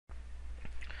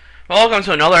Welcome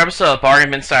to another episode of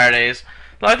Bargain Bin Saturdays.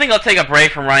 But I think I'll take a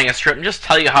break from writing a script and just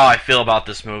tell you how I feel about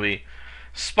this movie.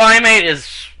 Spymate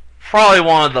is probably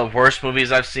one of the worst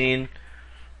movies I've seen.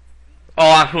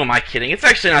 Oh, who am I kidding? It's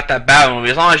actually not that bad of a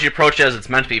movie, as long as you approach it as it's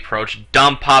meant to be approached.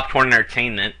 Dumb popcorn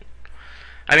entertainment.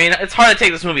 I mean, it's hard to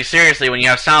take this movie seriously when you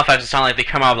have sound effects that sound like they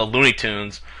come out of the Looney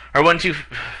Tunes, or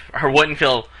wouldn't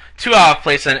feel too out of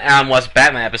place in an Adam West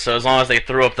Batman episode as long as they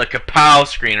threw up the kapow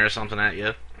screen or something at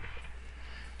you.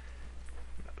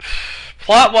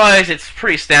 Plot-wise, it's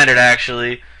pretty standard,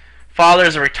 actually.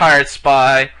 Father's a retired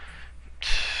spy,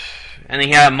 and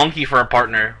he had a monkey for a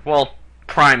partner. Well,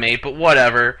 primate, but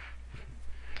whatever.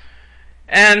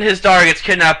 And his daughter gets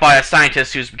kidnapped by a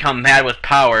scientist who's become mad with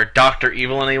power, Dr.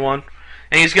 Evil anyone?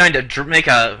 And he's going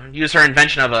to use her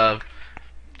invention of a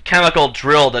chemical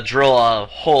drill to drill a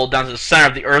hole down to the center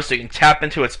of the Earth so he can tap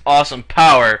into its awesome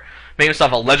power, make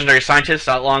himself a legendary scientist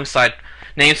alongside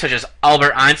names such as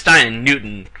Albert Einstein and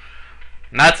Newton.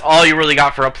 And that's all you really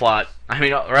got for a plot. I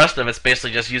mean, the rest of it's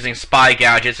basically just using spy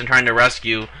gadgets and trying to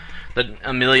rescue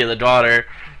Amelia, the daughter.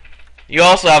 You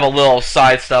also have a little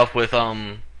side stuff with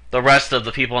the rest of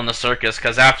the people in the circus,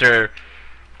 because after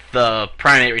the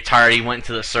primate retired, he went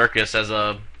to the circus as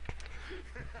a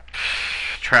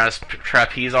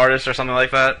trapeze artist or something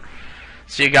like that.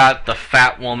 So you got the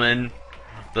fat woman,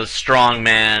 the strong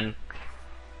man,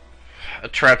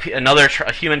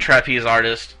 a human trapeze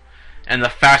artist, and the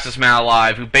fastest man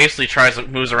alive, who basically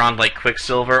moves around like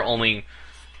Quicksilver, only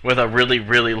with a really,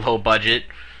 really low budget.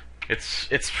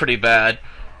 It's pretty bad.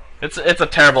 It's a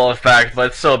terrible effect, but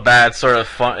it's so bad, it's sort of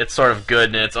fun. It's sort of good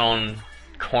in its own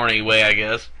corny way, I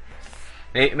guess.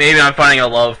 Maybe I'm finding a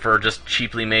love for just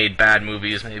cheaply made bad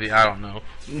movies. Maybe, I don't know.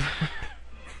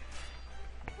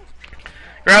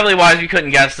 Gravity-wise, you couldn't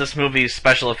guess, this movie's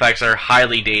special effects are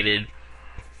highly dated,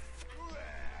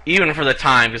 even for the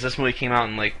time, because this movie came out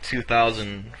in like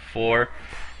 2004.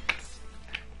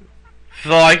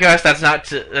 Though I guess that's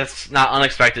not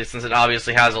unexpected, since it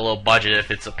obviously has a low budget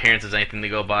if its appearance is anything to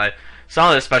go by. Some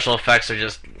of the special effects are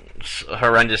just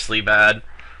horrendously bad,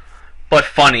 but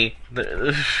funny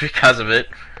because of it.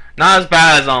 Not as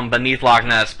bad as Beneath Loch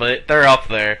Ness, but they're up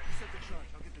there.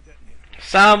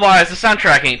 Sound-wise, the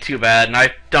soundtrack ain't too bad, and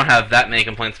I don't have that many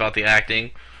complaints about the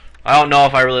acting. I don't know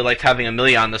if I really liked having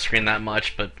Amelia on the screen that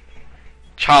much, but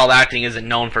child acting isn't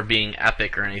known for being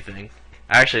epic or anything.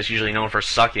 Actually, it's usually known for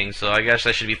sucking, so I guess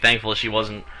I should be thankful she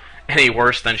wasn't any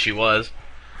worse than she was.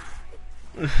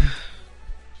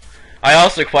 I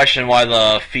also question why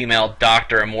the female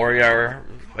Dr. Amoria,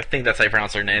 I think that's how you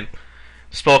pronounce her name,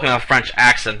 spoke in a French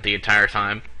accent the entire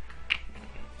time.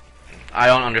 I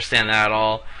don't understand that at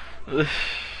all.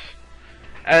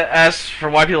 As for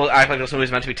why people act like this movie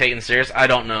is meant to be taken serious, I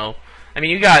don't know. I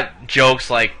mean, you got jokes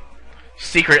like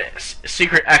secret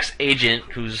ex-agent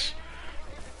who's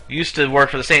used to work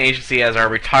for the same agency as our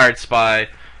retired spy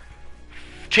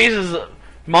chases a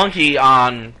monkey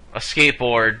on a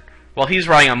skateboard while he's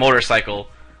riding a motorcycle.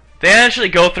 They actually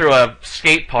go through a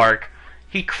skate park.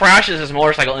 He crashes his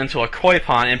motorcycle into a koi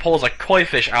pond and pulls a koi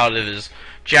fish out of his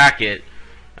jacket.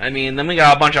 I mean, then we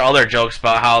got a bunch of other jokes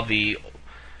about how the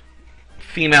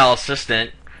female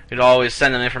assistant would always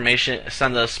send them information,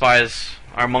 send the spies,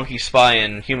 our monkey spy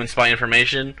and human spy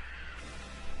information,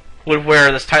 would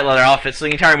wear this tight leather outfit. So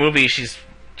the entire movie, she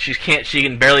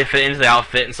can barely fit into the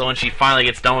outfit, and so when she finally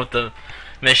gets done with the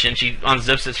mission, she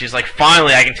unzips it. She's like,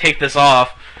 finally, I can take this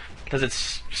off, because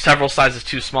it's several sizes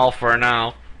too small for her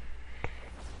now.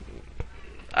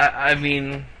 I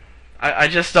mean, I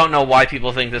just don't know why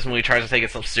people think this movie tries to take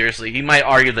itself seriously. You might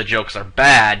argue the jokes are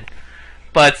bad,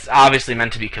 but it's obviously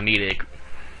meant to be comedic.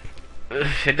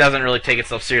 It doesn't really take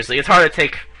itself seriously. It's hard to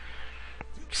take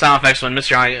sound effects when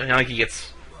Mr. Yankee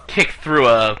gets kicked through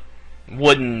a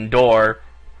wooden door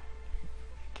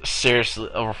seriously.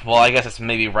 Well, I guess it's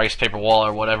maybe rice paper wall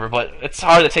or whatever, but it's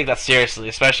hard to take that seriously,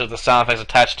 especially with the sound effects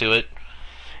attached to it.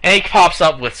 And he pops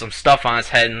up with some stuff on his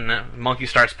head, and the monkey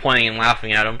starts pointing and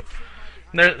laughing at him.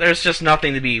 There's just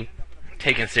nothing to be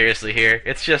taken seriously here.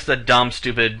 It's just a dumb,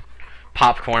 stupid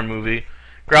popcorn movie.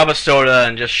 Grab a soda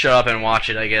and just shut up and watch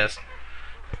it, I guess.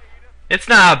 It's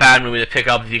not a bad movie to pick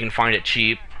up if you can find it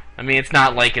cheap. I mean, it's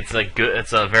not like it's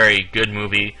a very good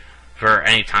movie for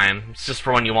any time. It's just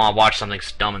for when you want to watch something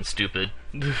dumb and stupid.